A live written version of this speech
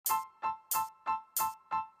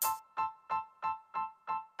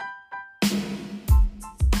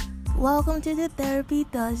welcome to the Therapy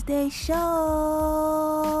Thursday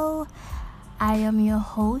show. I am your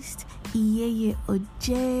host, Iyeye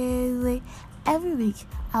Ojere. Every week,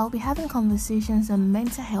 I'll be having conversations on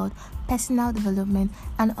mental health, personal development,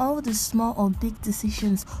 and all the small or big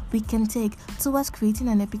decisions we can take towards creating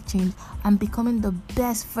an epic change and becoming the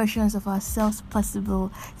best versions of ourselves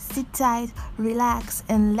possible. Sit tight, relax,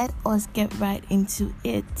 and let us get right into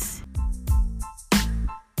it.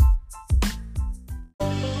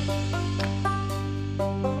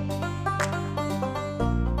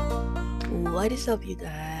 What is up, you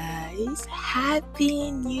guys?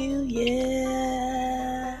 Happy New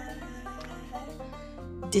Year!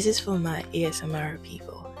 This is for my ASMR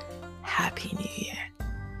people. Happy New Year.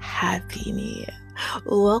 Happy New Year.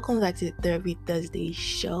 Welcome back to the Therapy Thursday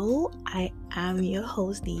show. I am your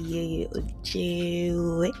host, Iyeye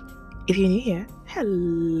Ojere. If you're new here,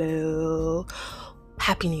 hello.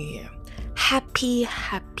 Happy New Year. Happy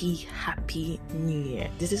New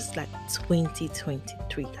Year. This is like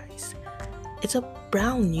 2023, guys. It's a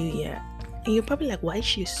brand new year. And you're probably like, why is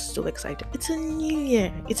she so excited? It's a new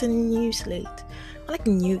year. It's a new slate. I like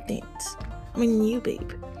new things. I'm a new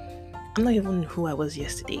babe. I'm not even who I was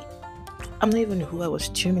yesterday. I'm not even who I was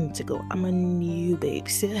 2 minutes ago. I'm a new babe.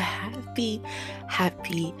 So happy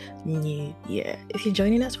new year. If you're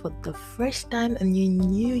joining us for the first time and you're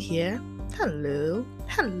new here, hello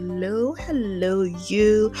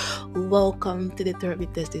you. Welcome to the Therapy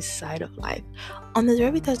Thursday side of life. On the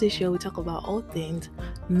Therapy Thursday show, we talk about all things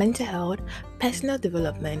mental health, personal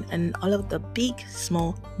development, and all of the big,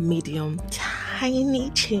 small, medium, tiny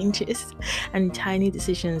changes and tiny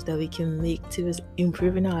decisions that we can make towards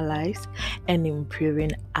improving our lives and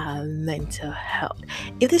improving our mental health.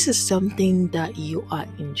 If this is something that you are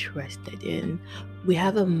interested in, we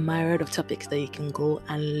have a myriad of topics that you can go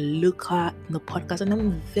and look at in the podcast, and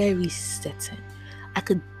I'm very certain, I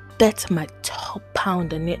could bet my top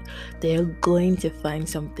pound on it, they're going to find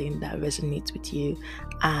something that resonates with you,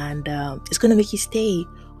 and it's going to make you stay.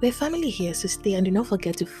 We're family here, so stay, and do not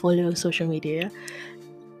forget to follow on social media,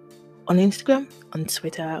 on Instagram, on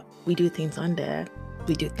Twitter. We do things on there,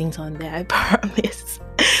 I promise.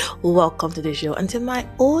 Welcome to the show. And to my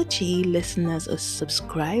OG listeners or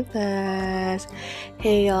subscribers,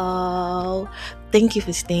 hey y'all, thank you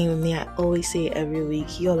for staying with me. I always say every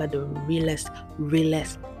week, y'all are the realest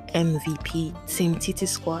MVP Team TT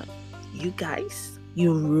Squad. You guys,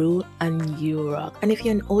 you rule and you rock. And if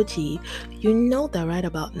you're an OG, you know that right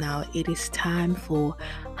about now it is time for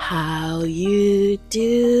How You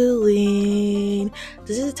Doing.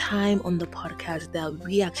 This is a time on the podcast that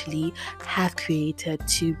we actually have created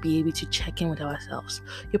to be able to check in with ourselves.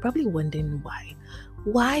 You're probably wondering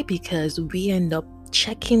why? Because we end up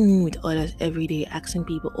checking with others every day, asking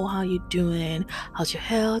people, oh, how you doing? How's your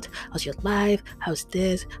health? How's your life? How's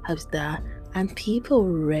this? How's that? And people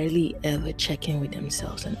rarely ever check in with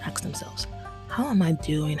themselves and ask themselves, how am I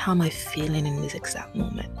doing? How am I feeling in this exact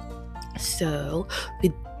moment? So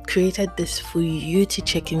we created this for you to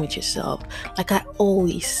check in with yourself. Like I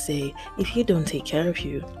always say, if you don't take care of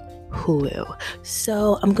you, who will?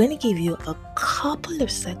 So I'm going to give you a couple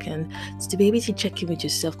of seconds to be able to check in with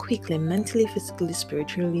yourself quickly, mentally, physically,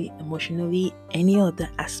 spiritually, emotionally, any other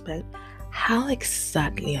aspect. How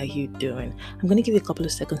exactly are you doing? I'm going to give you a couple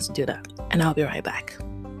of seconds to do that, and I'll be right back.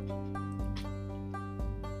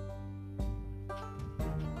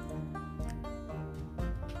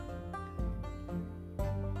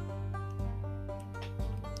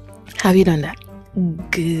 Have you done that?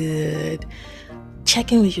 Good.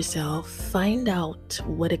 Check in with yourself, find out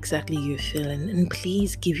what exactly you're feeling, and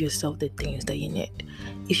please give yourself the things that you need.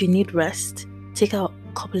 If you need rest, take out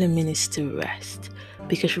a couple of minutes to rest.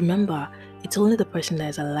 Because remember, it's only the person that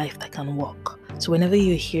is alive that can walk. So whenever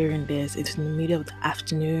you're hearing this, it's in the middle of the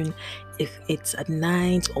afternoon, if it's at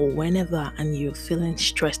night or whenever, and you're feeling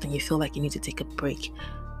stressed and you feel like you need to take a break,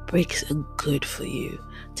 breaks are good for you.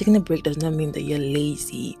 Taking a break does not mean that you're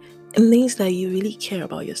lazy. It means that you really care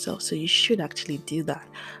about yourself, so you should actually do that.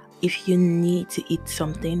 If you need to eat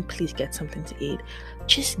something, please get something to eat.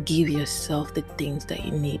 Just give yourself the things that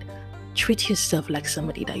you need. Treat yourself like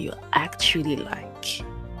somebody that you actually like.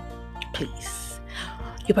 Please.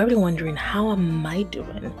 You're probably wondering, how am I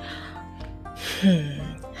doing?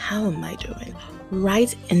 How am I doing?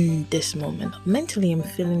 Right in this moment, mentally, I'm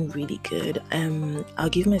feeling really good. I'll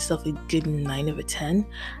give myself a good 9 over 10.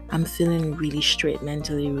 I'm feeling really straight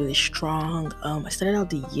mentally, really strong. I started out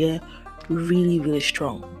the year really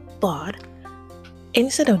strong, but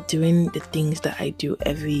instead of doing the things that I do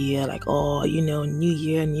every year, like, new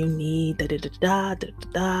year, new me,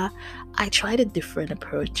 I tried a different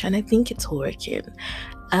approach, and I think it's working.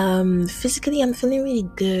 Physically, I'm feeling really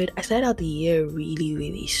good. I started out the year really,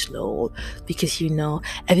 really slow because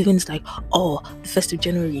everyone's like, oh, the 1st of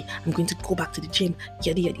January, I'm going to go back to the gym,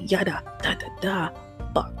 yada yada yada, da da da.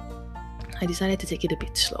 But I decided to take it a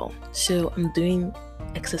bit slow. So I'm doing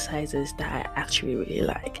exercises that I actually really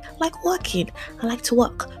like walking. I like to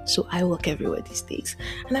walk, so I walk everywhere these days,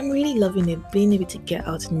 and I'm really loving it. Being able to get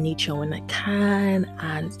out in nature when I can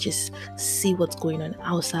and just see what's going on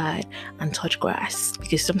outside and touch grass,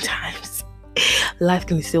 because sometimes life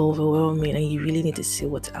can be so overwhelming and you really need to see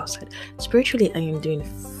what's outside. Spiritually, I am doing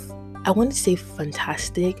I want to say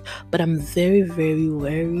fantastic, but I'm very, very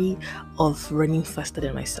wary of running faster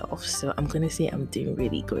than myself. So I'm going to say I'm doing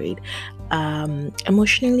really great.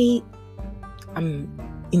 Emotionally, I'm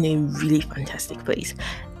in a really fantastic place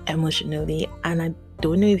emotionally, and I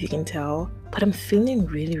don't know if you can tell, but I'm feeling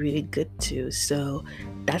really, really good too. So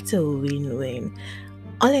that's a win-win.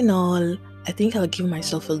 All in all, I think I'll give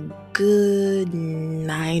myself a good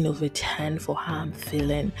 9 over 10 for how I'm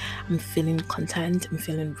feeling. I'm feeling content, I'm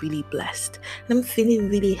feeling really blessed, and I'm feeling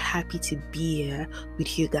really happy to be here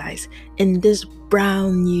with you guys in this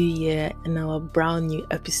brand new year, in our brand new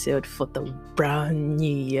episode for the brand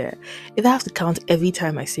new year. If I have to count every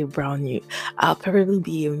time I say brand new, I'll probably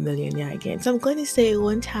be a millionaire again. So I'm going to say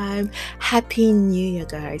one time, Happy New Year,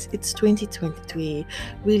 guys. It's 2023.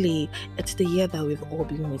 Really, it's the year that we've all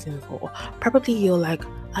been waiting for. Probably you're like,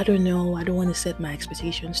 I don't know, I don't want to set my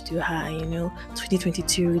expectations too high,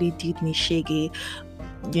 2022 really did me shaggy.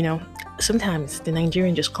 Sometimes the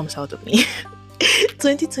Nigerian just comes out of me.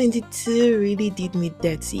 2022 really did me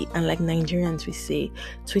dirty, and like Nigerians we say,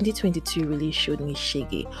 2022 really showed me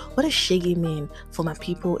shaggy. What does shaggy mean for my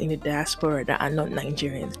people in the diaspora that are not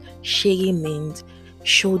Nigerians? Shaggy means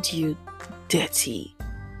showed you dirty,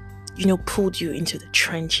 pulled you into the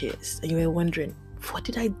trenches, and you were wondering, what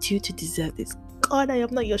did I do to deserve this? God, I am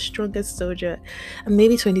not your strongest soldier. And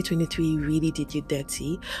maybe 2023 really did you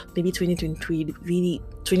dirty. Maybe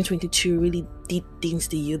 2022 really did things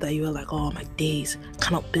to you that you were like, oh my days,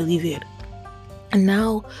 cannot believe it. And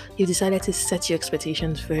now you've decided to set your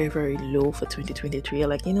expectations very, very low for 2023. You're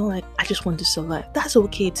like, I just want to survive. That's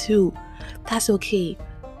okay too. That's okay.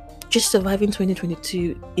 Just surviving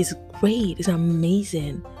 2022 is great. It's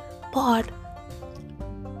amazing. But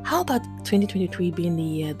how about 2023 being the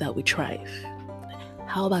year that we thrive?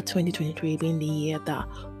 How about 2023 being the year that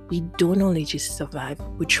we don't only just survive,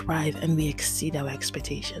 we thrive and we exceed our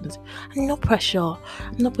expectations? And no pressure.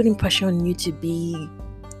 I'm not putting pressure on you to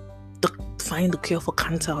find the cure for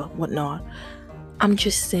cancer or whatnot. I'm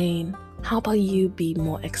just saying, how about you be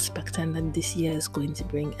more expectant that this year is going to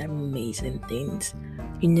bring amazing things?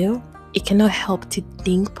 It cannot help to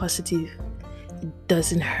think positive. It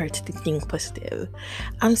doesn't hurt to think positive.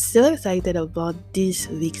 I'm so excited about this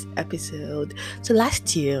week's episode. So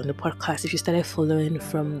last year on the podcast, if you started following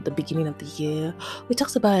from the beginning of the year, we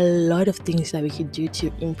talked about a lot of things that we could do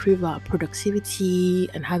to improve our productivity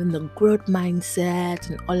and having the growth mindset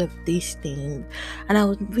and all of these things. And I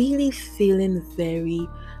was really feeling very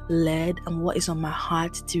led, and what is on my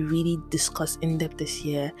heart to really discuss in depth this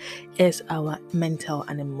year is our mental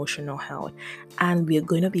and emotional health. And we're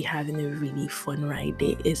going to be having a really fun ride.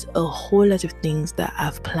 There is a whole lot of things that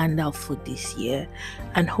I've planned out for this year,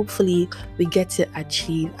 and hopefully we get to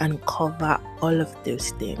achieve and cover all of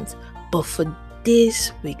those things. But for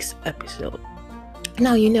this week's episode,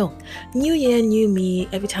 now, new year, new me.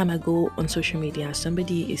 Every time I go on social media,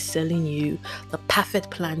 somebody is selling you the perfect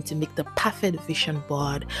plan to make the perfect vision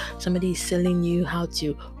board. Somebody is selling you how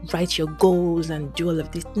to write your goals and do all of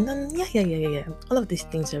this. Yeah. All of these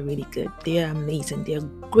things are really good. They are amazing. They are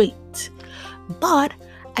great. But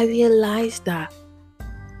I realized that,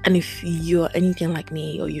 and if you're anything like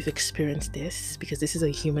me or you've experienced this, because this is a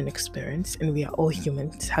human experience and we are all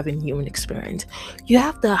humans having human experience, you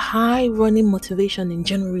have the high running motivation in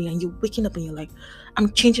January and you're waking up and you're like,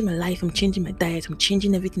 I'm changing my life, I'm changing my diet, I'm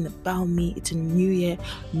changing everything about me. It's a new year,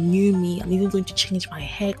 new me. I'm even going to change my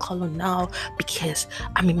hair color now because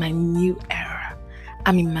I'm in my new era.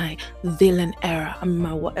 I'm in my villain era. I'm in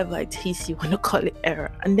my whatever it is you want to call it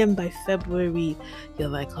era. And then by February, you're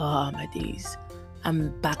like, oh my days,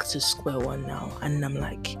 I'm back to square one now. And I'm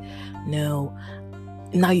like, no.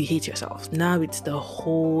 Now you hate yourself. Now it's the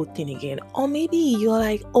whole thing again. Or maybe you're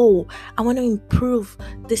like, oh, I want to improve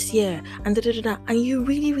this year and and you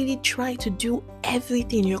really, really try to do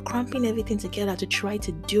everything. You're cramping everything together to try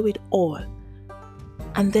to do it all.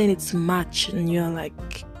 And then it's March and you're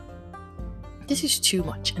like, this is too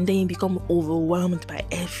much. And then you become overwhelmed by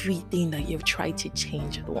everything that you've tried to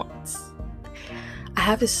change at once. I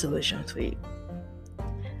have a solution for you.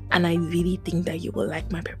 and I really think that you will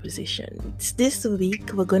like my propositions. This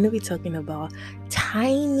week, we're going to be talking about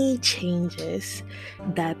tiny changes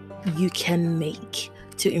that you can make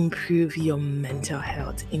to improve your mental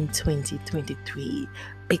health in 2023,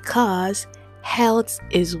 because health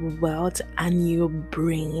is wealth and your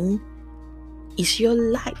brain is your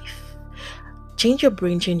life. Change your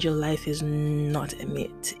brain, change your life is not a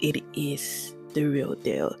myth, it is the real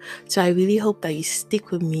deal. So I really hope that you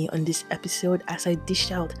stick with me on this episode as I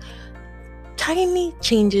dish out tiny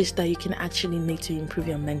changes that you can actually make to improve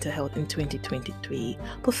your mental health in 2023.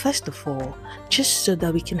 But first of all, just so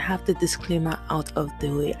that we can have the disclaimer out of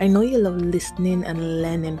the way, I know you love listening and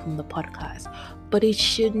learning from the podcast, but it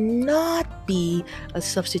should not be a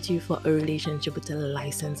substitute for a relationship with a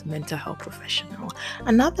licensed mental health professional.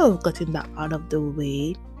 And now that we've gotten that out of the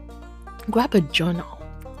way, grab a journal.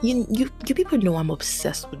 You people know I'm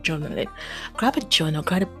obsessed with journaling. Grab a journal,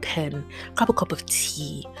 grab a pen, grab a cup of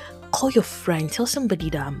tea, call your friend, tell somebody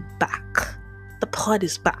that I'm back. The pod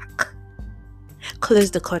is back. Close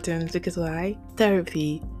the curtains, because why?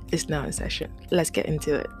 Therapy is now in session. Let's get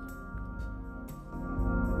into it.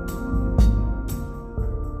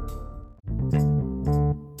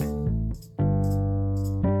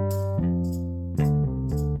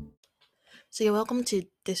 So you're welcome to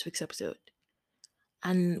this week's episode.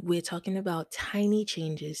 And we're talking about tiny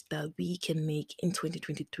changes that we can make in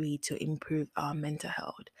 2023 to improve our mental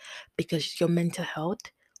health. Because your mental health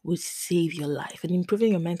will save your life, and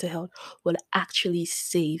improving your mental health will actually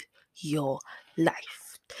save your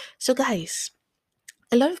life. So, guys,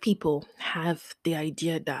 a lot of people have the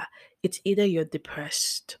idea that it's either you're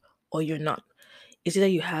depressed or you're not. It's either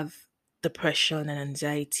you have depression and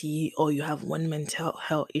anxiety, or you have one mental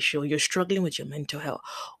health issue, or you're struggling with your mental health,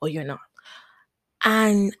 or you're not.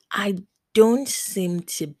 And I don't seem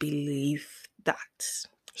to believe that.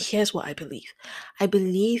 Here's what I believe. I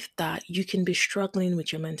believe that you can be struggling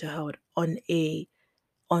with your mental health on a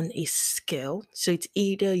scale. So it's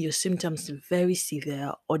either your symptoms are very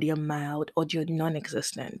severe, or they're mild, or they're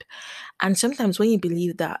non-existent. And sometimes when you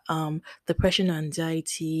believe that depression or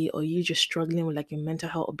anxiety, or you just struggling with like your mental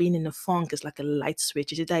health, or being in a funk is like a light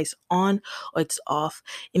switch, it's either it's on or it's off.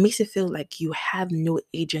 It makes it feel like you have no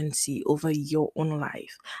agency over your own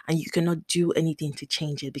life, and you cannot do anything to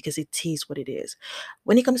change it because it is what it is.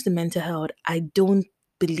 When it comes to mental health, I don't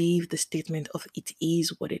believe the statement of it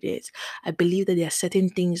is what it is. I believe that there are certain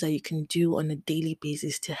things that you can do on a daily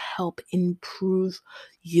basis to help improve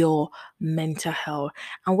your mental health.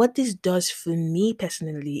 And what this does for me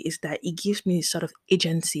personally is that it gives me sort of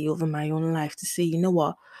agency over my own life to say, you know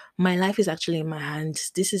what, my life is actually in my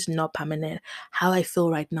hands. This is not permanent. How I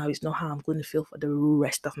feel right now is not how I'm going to feel for the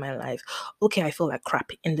rest of my life. Okay, I feel like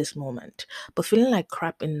crap in this moment, but feeling like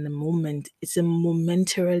crap in the moment, it's a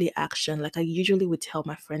momentarily action. Like I usually would tell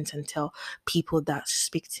my friends and tell people that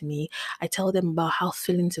speak to me, I tell them about how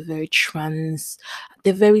feelings are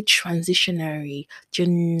they're very transitionary. You're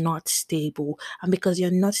not stable. And because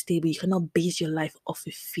you're not stable, you cannot base your life off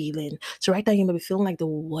a feeling. So right now you may be feeling like the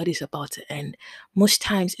world is about to end. Most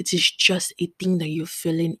times it is just a thing that you're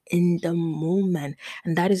feeling in the moment.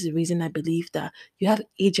 And that is the reason I believe that you have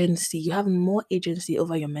agency, you have more agency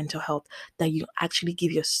over your mental health that you actually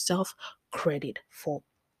give yourself credit for.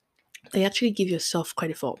 They actually give yourself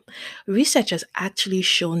credit for. Research has actually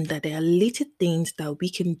shown that there are little things that we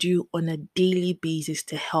can do on a daily basis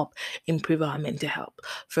to help improve our mental health.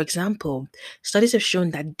 For example, studies have shown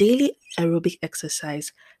that daily aerobic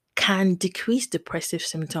exercise can decrease depressive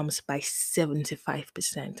symptoms by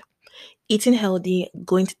 75%. Eating healthy,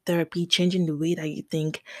 going to therapy, changing the way that you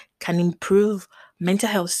think can improve mental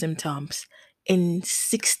health symptoms in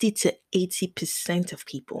 60 to 80% of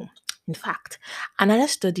people. In fact, another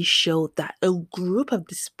study showed that a group of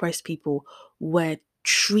depressed people were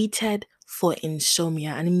treated for insomnia,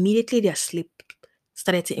 and immediately their sleep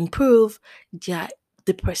started to improve, their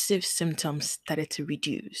depressive symptoms started to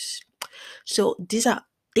reduce. So these are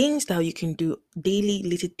things that you can do, daily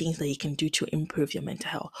little things that you can do to improve your mental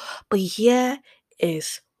health. But here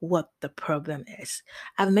is what the problem is.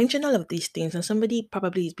 I've mentioned all of these things, and somebody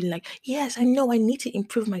probably has been like, yes, I know I need to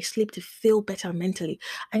improve my sleep to feel better mentally.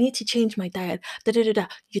 I need to change my diet. Da, da, da, da.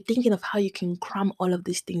 You're thinking of how you can cram all of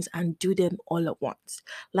these things and do them all at once.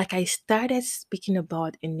 Like I started speaking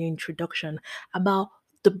about in the introduction, about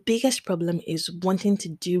the biggest problem is wanting to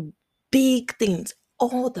do big things,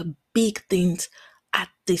 all the big things at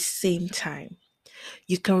the same time.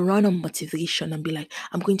 You can run on motivation and be like,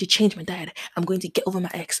 I'm going to change my diet. I'm going to get over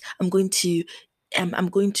my ex. I'm going to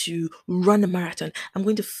run a marathon. I'm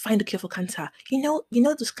going to find a cure for cancer. You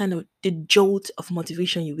know this kind of the jolt of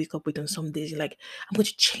motivation you wake up with on some days. You're like, I'm going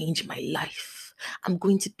to change my life. I'm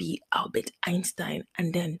going to be Albert Einstein.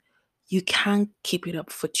 And then you can't keep it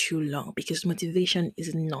up for too long because motivation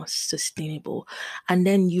is not sustainable. And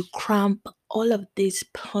then you cramp all of these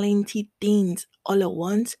plenty things all at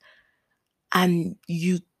once, and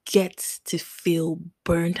you get to feel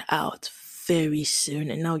burnt out very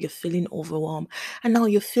soon. And now you're feeling overwhelmed, and now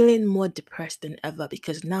you're feeling more depressed than ever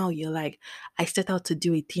because now you're like, I set out to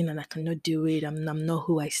do a thing and I cannot do it. I'm not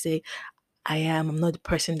who I say I am. I'm not the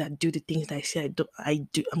person that do the things that I say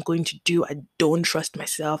I'm going to do. I don't trust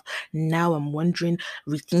myself. Now I'm wondering,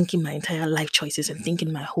 rethinking my entire life choices and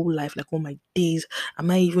thinking my whole life, like, oh my days, am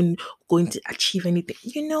I even going to achieve anything?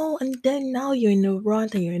 And then now you're in a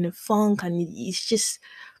rut and you're in a funk, and it's just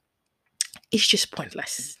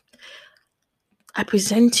pointless. I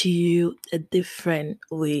present to you a different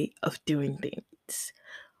way of doing things.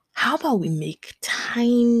 How about we make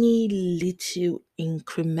tiny little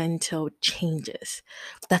incremental changes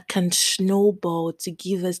that can snowball to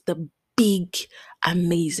give us the big,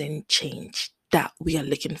 amazing change that we are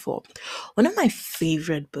looking for? One of my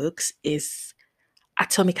favorite books is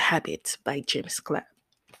Atomic Habits by James Clear.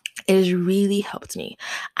 It has really helped me.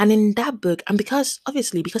 And in that book, and because I'm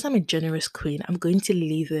a generous queen, I'm going to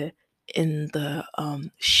leave it in the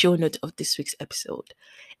show note of this week's episode.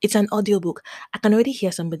 It's an audiobook. I can already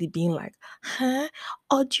hear somebody being like, huh?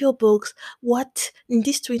 Audiobooks? What? In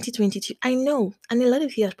this 2022? I know. And a lot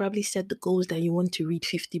of you have probably set the goals that you want to read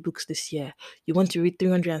 50 books this year. You want to read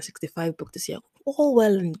 365 books this year. All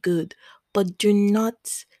well and good. But do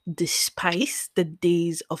not despise the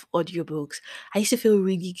days of audiobooks. I used to feel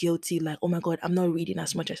really guilty, like, oh my god, I'm not reading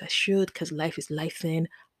as much as I should because life is life in.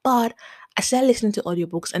 But I started listening to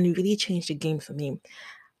audiobooks and it really changed the game for me.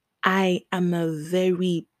 I am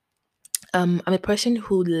I'm a person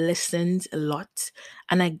who listens a lot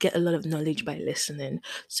and I get a lot of knowledge by listening.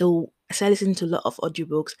 So I started listening to a lot of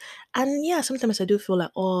audiobooks. And yeah, sometimes I do feel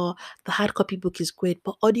like, oh, the hard copy book is great,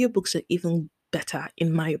 but audiobooks are even better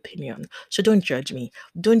in my opinion. So don't judge me.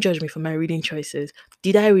 Don't judge me for my reading choices.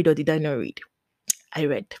 Did I read or did I not read? I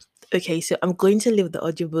read. Okay, so I'm going to leave the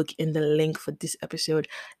audiobook in the link for this episode.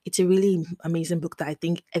 It's a really amazing book that I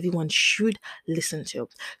think everyone should listen to.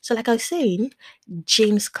 So, like I was saying,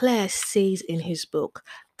 James Clear says in his book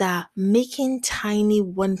that making tiny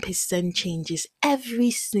 1% changes every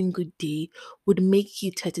single day would make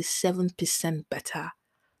you 37% better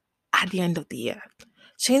at the end of the year.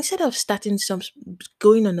 So instead of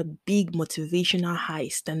going on a big motivational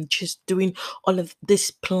heist and just doing all of this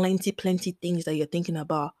plenty things that you're thinking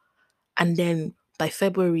about, and then by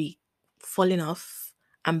February falling off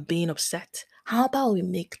and being upset, how about we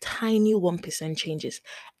make tiny 1% changes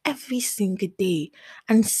every single day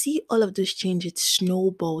and see all of those changes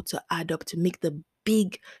snowball to add up to make the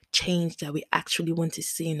big change that we actually want to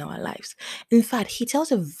see in our lives. In fact, he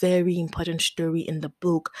tells a very important story in the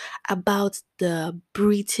book about the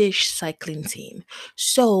British cycling team.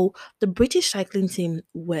 So, the British cycling team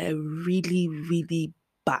were really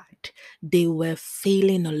bad. They were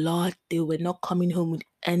failing a lot. They were not coming home with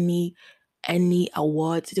any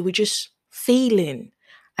awards. They were just failing.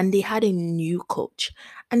 And they had a new coach.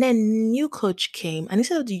 And then new coach came, and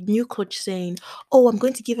instead of the new coach saying, oh, I'm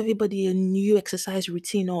going to give everybody a new exercise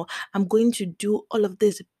routine, or I'm going to do all of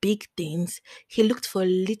these big things, he looked for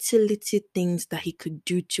little things that he could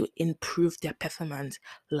do to improve their performance,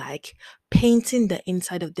 like painting the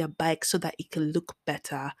inside of their bike so that it could look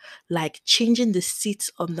better, like changing the seats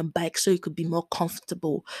on the bike so it could be more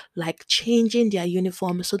comfortable, like changing their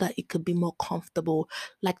uniform so that it could be more comfortable,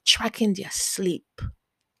 like tracking their sleep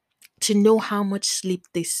to know how much sleep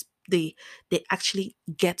they actually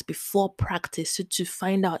get before practice, so to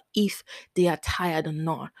find out if they are tired or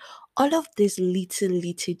not. All of these little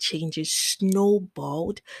changes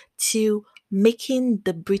snowballed to making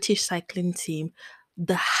the British cycling team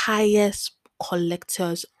the highest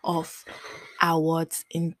collectors of awards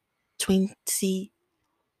in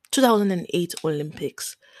 2008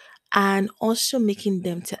 Olympics, and also making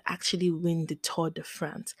them to actually win the Tour de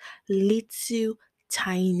France. Little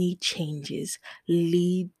tiny changes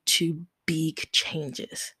lead to big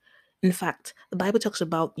changes. In fact, the Bible talks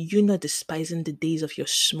about you not despising the days of your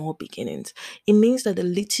small beginnings. It means that the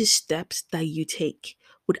little steps that you take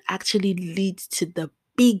would actually lead to the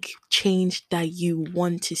big change that you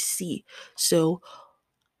want to see. So,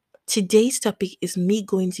 today's topic is me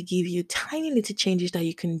going to give you tiny little changes that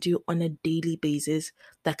you can do on a daily basis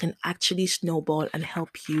that can actually snowball and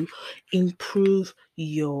help you improve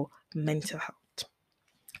your mental health.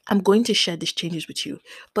 I'm going to share these changes with you,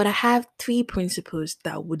 but I have three principles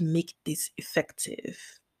that would make this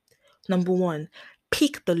effective. Number one,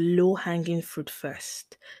 Pick the low hanging fruit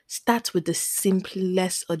first. Start with the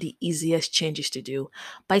simplest or the easiest changes to do.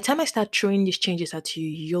 By the time I start throwing these changes at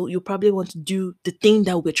you, you probably want to do the thing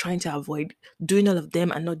that we're trying to avoid, doing all of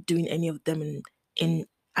them and not doing any of them in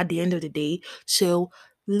at the end of the day. So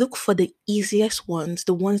look for the easiest ones,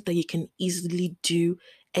 the ones that you can easily do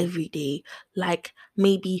every day, like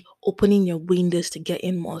maybe opening your windows to get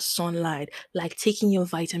in more sunlight, like taking your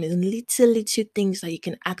vitamins, little things that you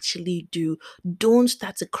can actually do. Don't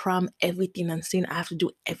start to cram everything and saying I have to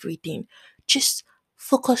do everything. Just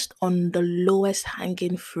focus on the lowest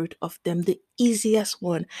hanging fruit of them, the easiest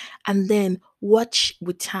one, and then watch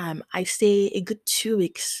with time. I say a good 2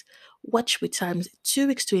 weeks. Watch with time, 2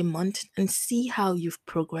 weeks to a month, and see how you've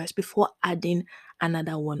progressed before adding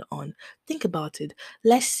another one on. Think about it.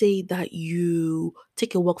 Let's say that you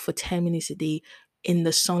take a walk for 10 minutes a day in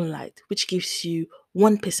the sunlight, which gives you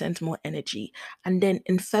 1% more energy. And then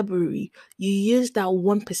in February, you use that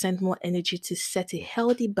 1% more energy to set a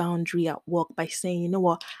healthy boundary at work by saying, you know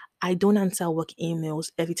what, I don't answer work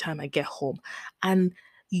emails every time I get home. And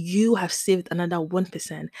you have saved another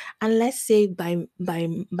 1%. And let's say by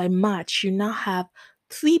March, you now have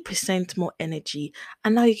 3% more energy.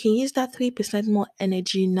 And now you can use that 3% more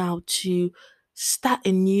energy now to start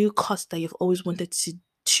a new course that you've always wanted to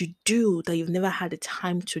do that you've never had the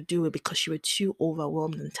time to do it because you were too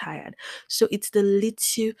overwhelmed and tired. So it's the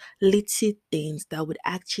little things that would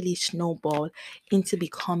actually snowball into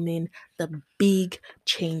becoming the big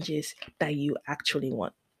changes that you actually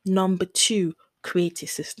want. Number two, create a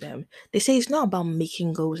system. They say it's not about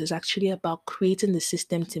making goals, it's actually about creating the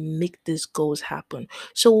system to make these goals happen.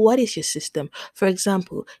 So what is your system? For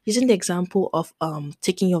example, using the example of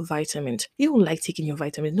taking your vitamins. You don't like taking your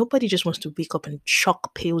vitamins. Nobody just wants to wake up and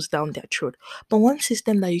chuck pills down their throat. But one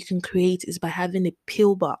system that you can create is by having a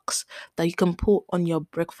pill box that you can put on your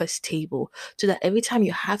breakfast table so that every time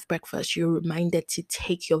you have breakfast, you're reminded to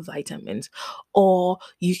take your vitamins. Or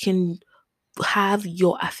you can have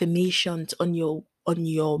your affirmations on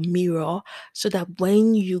your mirror so that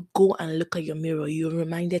when you go and look at your mirror, you're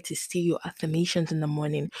reminded to say your affirmations in the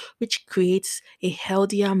morning, which creates a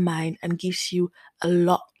healthier mind and gives you a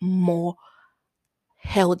lot more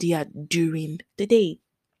healthier during the day.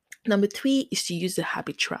 Number three is to use the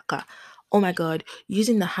habit tracker. Oh my god,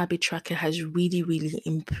 using the habit tracker has really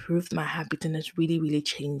improved my habit and has really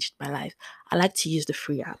changed my life. I like to use the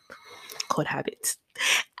free app called Habits.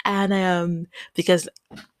 And because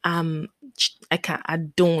I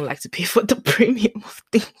don't like to pay for the premium of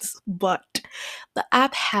things, but the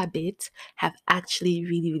app habits have actually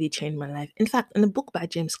really changed my life. In fact, in a book by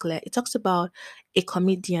James Clear, it talks about a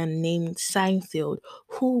comedian named Seinfeld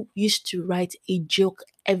who used to write a joke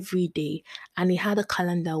every day, and he had a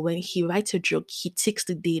calendar. When he writes a joke, he takes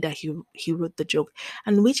the day that he wrote the joke,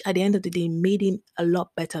 and which at the end of the day made him a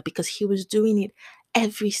lot better because he was doing it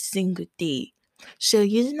every single day. So,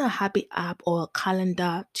 using a habit app or a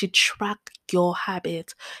calendar to track your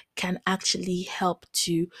habits can actually help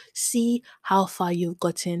to see how far you've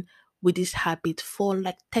gotten with this habit for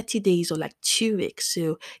like 30 days or like 2 weeks.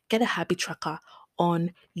 So, get a habit tracker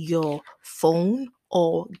on your phone,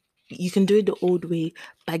 or you can do it the old way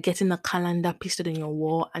by getting a calendar pasted on your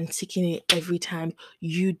wall and ticking it every time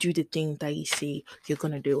you do the thing that you say you're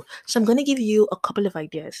going to do. So, I'm going to give you a couple of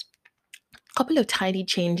ideas, couple of tiny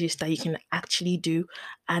changes that you can actually do,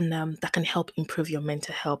 and that can help improve your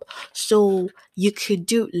mental health. So you could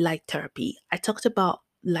do light therapy. I talked about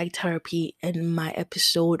light therapy in my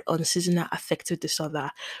episode on seasonal affective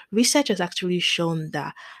disorder. Research has actually shown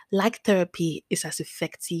that light therapy is as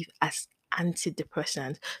effective as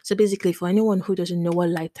antidepressants. So basically, for anyone who doesn't know what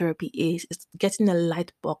light therapy is, it's getting a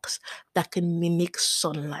light box that can mimic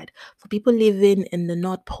sunlight. For people living in the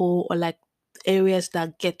North Pole or like areas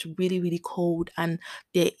that get really cold and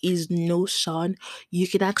there is no sun, you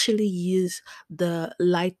could actually use the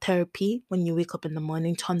light therapy when you wake up in the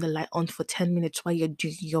morning. Turn the light on for 10 minutes while you're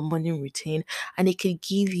doing your morning routine, and it can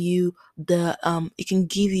give you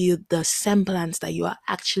the semblance that you are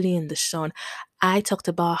actually in the sun. I talked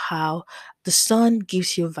about how the sun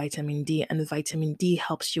gives you vitamin D, and vitamin D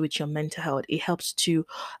helps you with your mental health. It helps to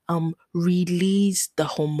release the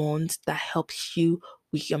hormones that helps you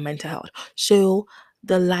with your mental health. So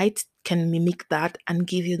the light can mimic that and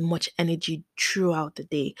give you much energy throughout the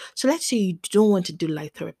day. So let's say you don't want to do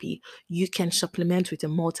light therapy, you can supplement with a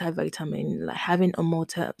multivitamin, like having a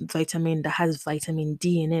multivitamin that has vitamin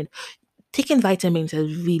D in it. Taking vitamins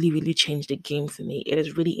has really changed the game for me. It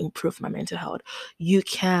has really improved my mental health. You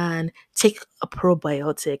can take a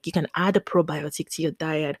probiotic, you can add a probiotic to your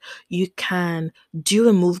diet, you can do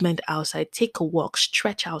a movement outside, take a walk,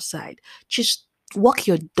 stretch outside, just walk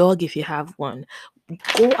your dog if you have one.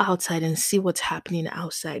 Go outside and see what's happening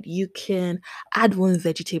outside. You can add one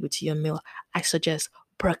vegetable to your meal. I suggest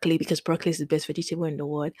broccoli because broccoli is the best vegetable in the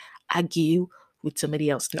world. Argue with somebody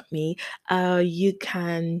else, not me. You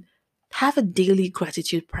can have a daily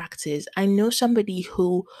gratitude practice. I know somebody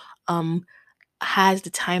who um has the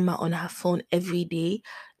timer on her phone every day,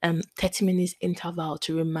 30 minutes interval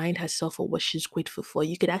to remind herself of what she's grateful for.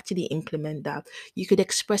 You could actually implement that. You could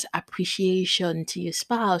express appreciation to your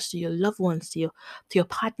spouse, to your loved ones, to your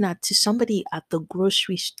partner, to somebody at the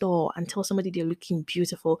grocery store, and tell somebody they're looking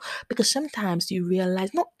beautiful. Because sometimes you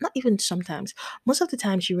realize, not even sometimes, most of the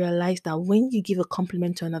times you realize that when you give a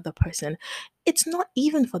compliment to another person, it's not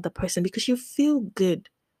even for the person because you feel good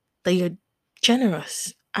that you're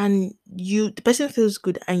generous and the person feels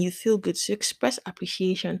good and you feel good. So express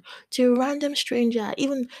appreciation to a random stranger,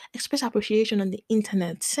 even express appreciation on the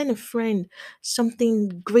internet. Send a friend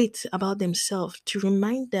something great about themselves to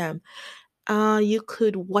remind them. You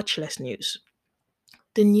could watch less news.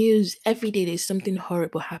 The news every day, there's something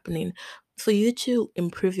horrible happening. For you to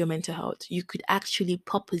improve your mental health, you could actually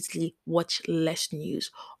purposely watch less news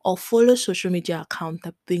or follow social media account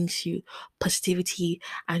that brings you positivity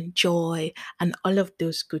and joy and all of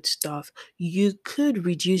those good stuff. You could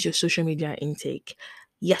reduce your social media intake.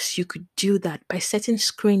 Yes, you could do that by setting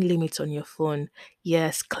screen limits on your phone.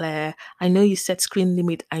 Yes, Claire, I know you set screen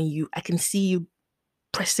limit and I can see you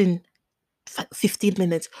pressing 15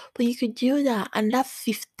 minutes, but you could do that, and that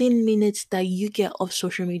 15 minutes that you get off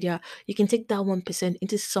social media, you can take that 1%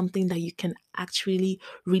 into something that you can actually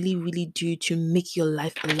really do to make your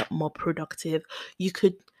life a lot more productive. You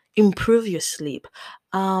could improve your sleep.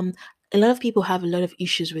 A lot of people have a lot of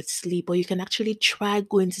issues with sleep, but you can actually try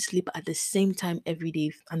going to sleep at the same time every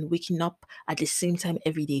day and waking up at the same time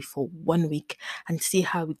every day for 1 week and see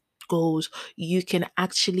how it goes. You can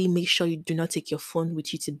actually make sure you do not take your phone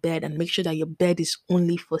with you to bed and make sure that your bed is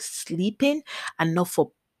only for sleeping and not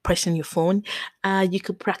for pressing your phone. You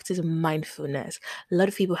could practice mindfulness. A lot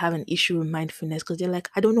of people have an issue with mindfulness because they're like,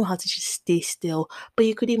 I don't know how to just stay still. But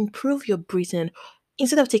you could improve your breathing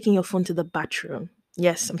instead of taking your phone to the bathroom.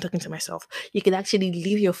 Yes, I'm talking to myself. You could actually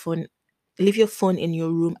leave your phone in your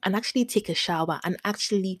room and actually take a shower and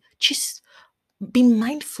actually just be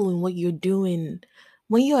mindful in what you're doing.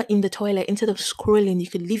 When you are in the toilet, instead of scrolling, you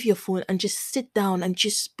could leave your phone and just sit down and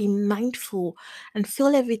just be mindful and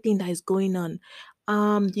feel everything that is going on.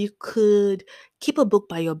 You could keep a book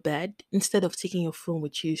by your bed instead of taking your phone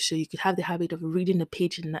with you, so you could have the habit of reading a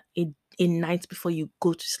page in night before you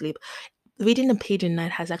go to sleep. Reading a page a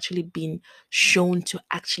night has actually been shown to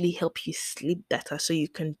actually help you sleep better. So you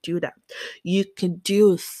can do that. You can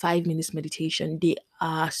do a 5 minutes meditation. There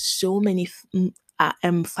are so many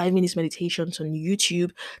 5 minutes meditations on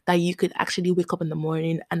YouTube that you could actually wake up in the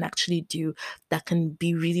morning and actually do that can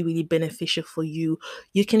be really beneficial for you.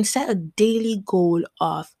 You can set a daily goal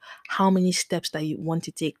of how many steps that you want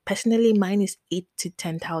to take. Personally, mine is 8 to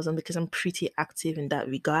 10,000 because I'm pretty active in that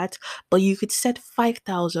regard. But you could set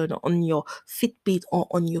 5,000 on your Fitbit or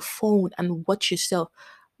on your phone and watch yourself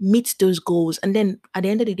meet those goals. And then at the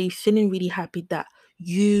end of the day, feeling really happy that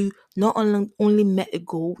you not only met a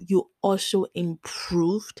goal, you also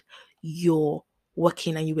improved your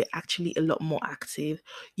working and you were actually a lot more active.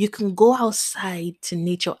 You can go outside to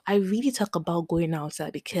nature. I really talk about going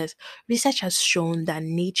outside because research has shown that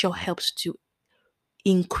nature helps to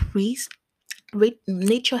increase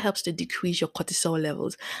nature helps to decrease your cortisol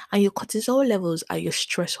levels, and your cortisol levels are your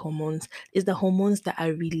stress hormones. Is the hormones that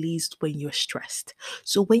are released when you're stressed.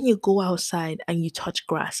 So when you go outside and you touch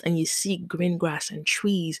grass and you see green grass and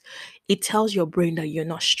trees, it tells your brain that you're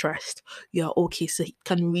not stressed, you're okay. So it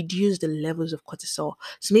can reduce the levels of cortisol.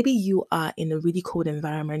 So maybe you are in a really cold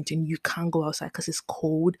environment and you can't go outside because it's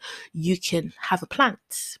cold. You can have a plant.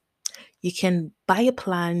 You can buy a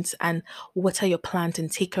plant and water your plant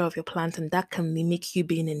and take care of your plant, and that can mimic you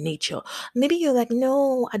being in nature. Maybe you're like,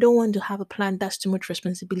 no, I don't want to have a plant, that's too much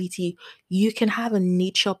responsibility. You can have a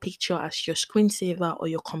nature picture as your screensaver or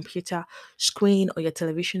your computer screen or your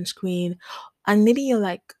television screen. And maybe you're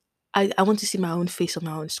like, I want to see my own face on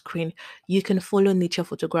my own screen. You can follow nature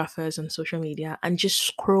photographers on social media and just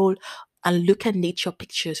scroll and look at nature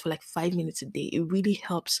pictures for like 5 minutes a day. It really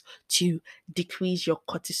helps to decrease your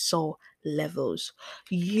cortisol levels.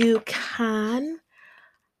 You can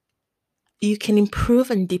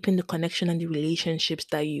improve and deepen the connection and the relationships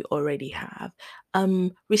that you already have.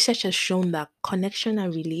 Research has shown that connection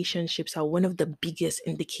and relationships are one of the biggest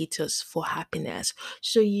indicators for happiness.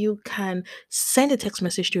 So you can send a text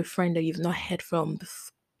message to a friend that you've not heard from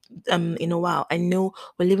in a while. I know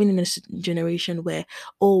we're living in a generation where,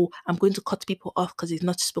 oh, I'm going to cut people off because he's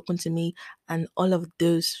not spoken to me and all of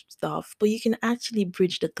those stuff. But you can actually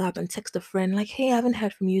bridge the gap and text a friend like, hey, I haven't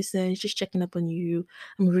heard from you since, just checking up on you.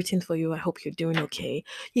 I'm rooting for you. I hope you're doing okay.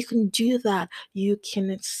 You can do that. You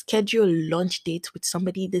can schedule a lunch date with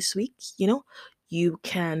somebody this week, you know? You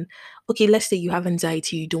can, okay, let's say you have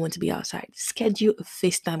anxiety, you don't want to be outside. Schedule a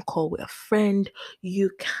FaceTime call with a friend. You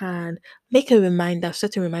can make a reminder,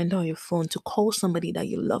 set a reminder on your phone to call somebody that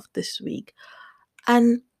you love this week.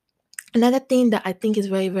 And another thing that I think is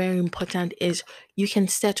very, very important is you can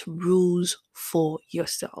set rules for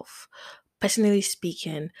yourself. Personally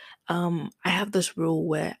speaking, I have this rule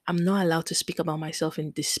where I'm not allowed to speak about myself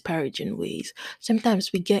in disparaging ways.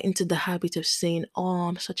 Sometimes we get into the habit of saying, oh,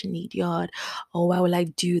 I'm such an idiot, or why will I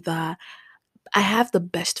do that? I have the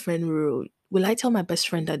best friend rule. Will I tell my best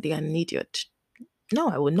friend that they are an idiot? No,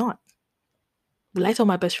 I will not. Will I tell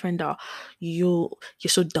my best friend that you're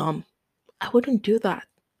so dumb? I wouldn't do that.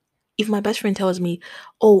 If my best friend tells me,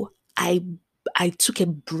 "Oh, I took a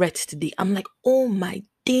breath today," I'm like, "Oh my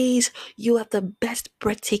days, you are the best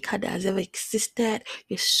breath taker that has ever existed.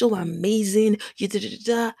 You're so amazing. You da da da."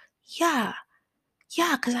 Da." Yeah,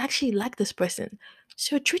 yeah, because I actually like this person.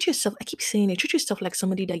 So treat yourself. I keep saying it. Treat yourself like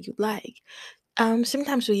somebody that you like.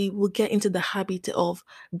 Sometimes we will get into the habit of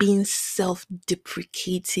being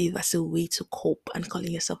self-deprecative as a way to cope and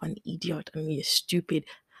calling yourself an idiot and you're stupid.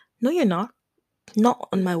 No, you're not. Not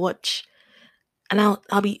on my watch. And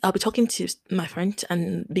I'll be talking to my friend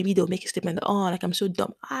and maybe they'll make a statement that, oh, like I'm so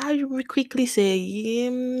dumb. I will quickly say,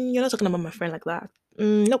 you're not talking about my friend like that.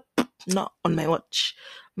 Nope, not on my watch.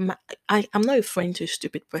 I'm not a friend to a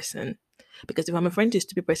stupid person. Because if I'm a friend to a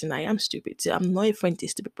stupid person, I am stupid. So I'm not a friend to a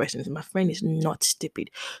stupid person. My friend is not stupid.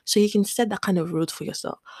 So you can set that kind of rule for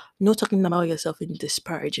yourself. Not talking about yourself in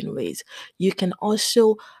disparaging ways. You can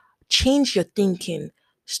also change your thinking.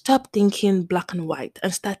 Stop thinking black and white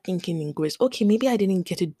and start thinking in grays. Okay, maybe I didn't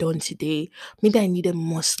get it done today. Maybe I needed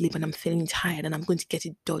more sleep and I'm feeling tired and I'm going to get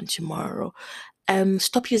it done tomorrow.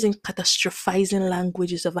 Stop using catastrophizing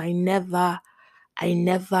languages of I never,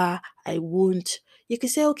 I won't. You can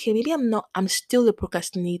say, okay, maybe I'm still a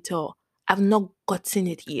procrastinator. I've not gotten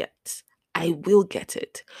it yet. I will get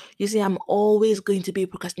it. You say, I'm always going to be a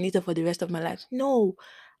procrastinator for the rest of my life. No,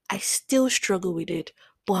 I still struggle with it,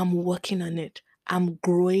 but I'm working on it. I'm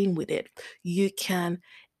growing with it. You can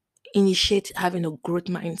initiate having a growth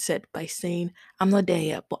mindset by saying, I'm not there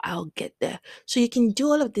yet, but I'll get there. So you can do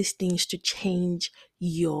all of these things to change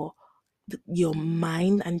your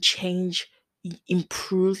mind and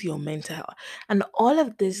improve your mental health. And all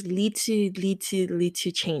of this lead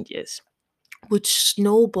to changes would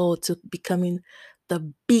snowball to becoming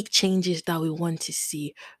the big changes that we want to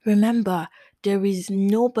see. Remember, there is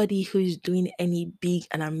nobody who is doing any big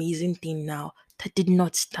and amazing thing now that did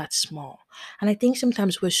not start small. And I think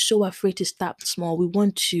sometimes we're so afraid to start small. We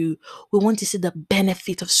want to see the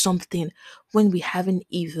benefit of something when we haven't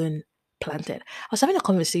even planted. I was having a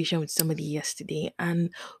conversation with somebody yesterday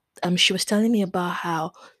and she was telling me about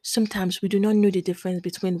how sometimes we do not know the difference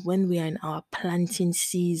between when we are in our planting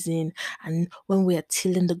season and when we are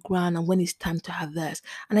tilling the ground and when it's time to harvest.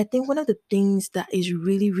 And I think one of the things that is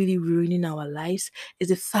really, really ruining our lives is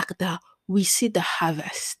the fact that we see the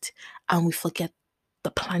harvest and we forget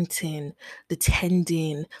the planting, the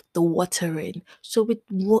tending, the watering. So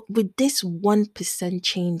with this 1%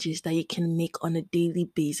 changes that you can make on a daily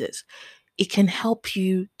basis, it can help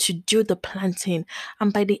you to do the planting.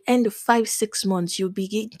 And by the end of 5, 6 months, you'll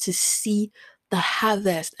begin to see the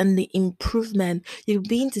harvest and the improvement. You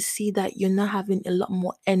begin to see that you're not having a lot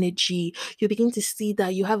more energy. You begin to see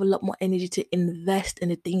that you have a lot more energy to invest in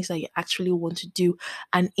the things that you actually want to do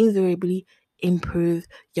and invariably improve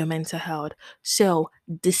your mental health. So,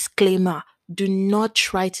 disclaimer, do not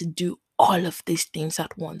try to do all of these things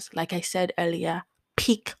at once. Like I said earlier,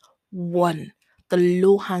 pick one, the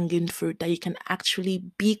low hanging fruit that you can actually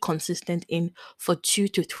be consistent in for 2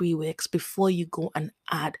 to 3 weeks before you go and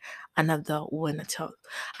add another one at all.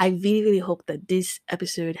 I really, really hope that this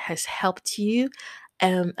episode has helped you.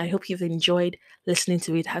 I hope you've enjoyed listening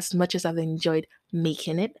to it as much as I've enjoyed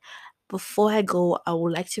making it. Before I go, I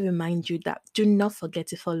would like to remind you that do not forget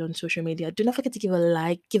to follow on social media. Do not forget to give a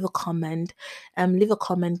like, give a comment, leave a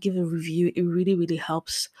comment, give a review. It really, really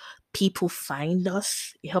helps people find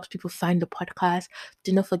us. It helps people find the podcast.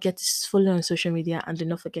 Do not forget to follow on social media and do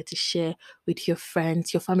not forget to share with your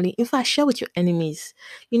friends, your family. In fact, share with your enemies.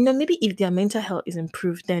 Maybe if their mental health is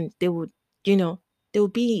improved, then they would, you know, they will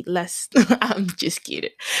be less. I'm just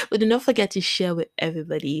kidding. But do not forget to share with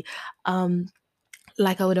everybody.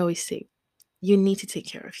 Like I would always say, you need to take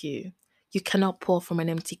care of you. You cannot pour from an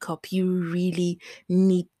empty cup. You really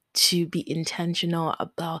need to be intentional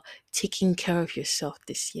about taking care of yourself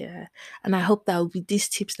this year. And I hope that with these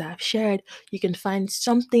tips that I've shared, you can find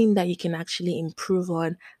something that you can actually improve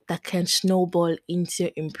on that can snowball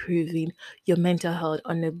into improving your mental health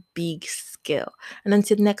on a big scale. And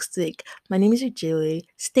until next week, my name is Ujili.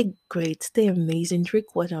 Stay great, stay amazing,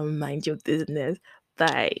 drink water, and mind your business.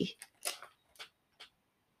 Bye.